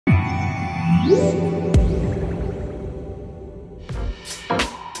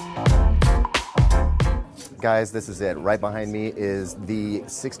Guys, this is it. Right behind me is the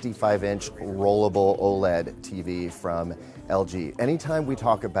 65-inch rollable OLED TV from LG. Anytime we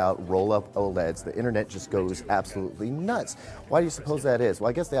talk about roll-up OLEDs, the internet just goes absolutely nuts. Why do you suppose that is? Well,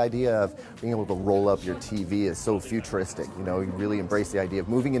 I guess the idea of being able to roll up your TV is so futuristic. You know, you really embrace the idea of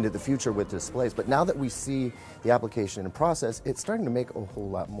moving into the future with displays. But now that we see the application and process, it's starting to make a whole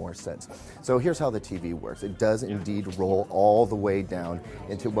lot more sense. So here's how the TV works. It does indeed roll all the way down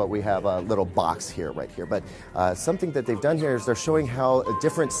into what we have a little box here, right here. But something that they've done here is they're showing how a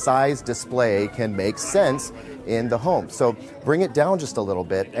different size display can make sense in the home. So bring it down just a little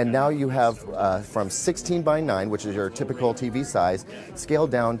bit, and now you have from 16 by 9, which is your typical TV size,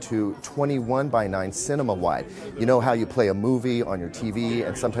 scaled down to 21 by 9 cinema wide. You know how you play a movie on your TV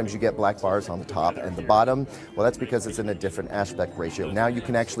and sometimes you get black bars on the top and the bottom? Well, that's because it's in a different aspect ratio. Now you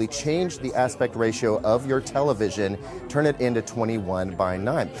can actually change the aspect ratio of your television, turn it into 21 by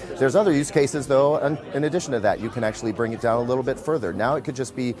 9. There's other use cases though, and in addition to that, you can actually bring it down a little bit further. Now it could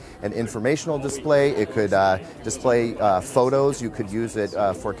just be an informational display. It could display photos. You could use it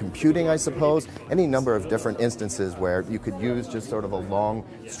for computing, I suppose. Any number of different instances where you could use just sort of a long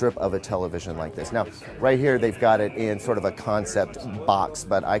strip of a television like this. Now, right here, they've got it in sort of a concept box,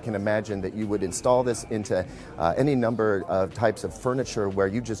 but I can imagine that you would install this into any number of types of furniture where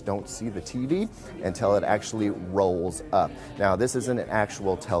you just don't see the TV until it actually rolls up. Now, this isn't an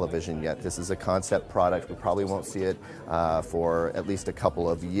actual television yet. This is a concept product. We probably won't see it for at least a couple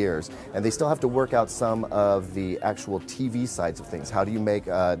of years. And they still have to work out some of the actual TV sides of things. How do you make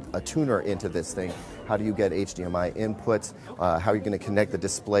a tuner into this thing? How do you get HDMI inputs? How are you going to connect the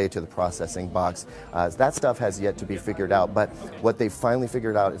display to the processing box? That stuff has yet to be figured out, but what they finally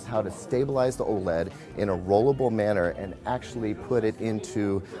figured out is how to stabilize the OLED in a rollable manner and actually put it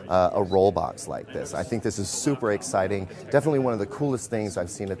into a roll box like this. I think this is super exciting. Definitely one of the coolest things I've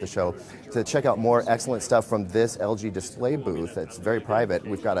seen at the show. To check out more excellent stuff from this LG display booth, it's very private.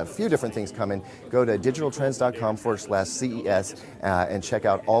 We've got a few different things coming. Go to digitaltrends.com/CES and check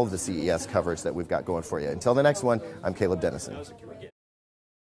out all of the CES coverage that we've got going for you. Until the next one, I'm Caleb Dennison.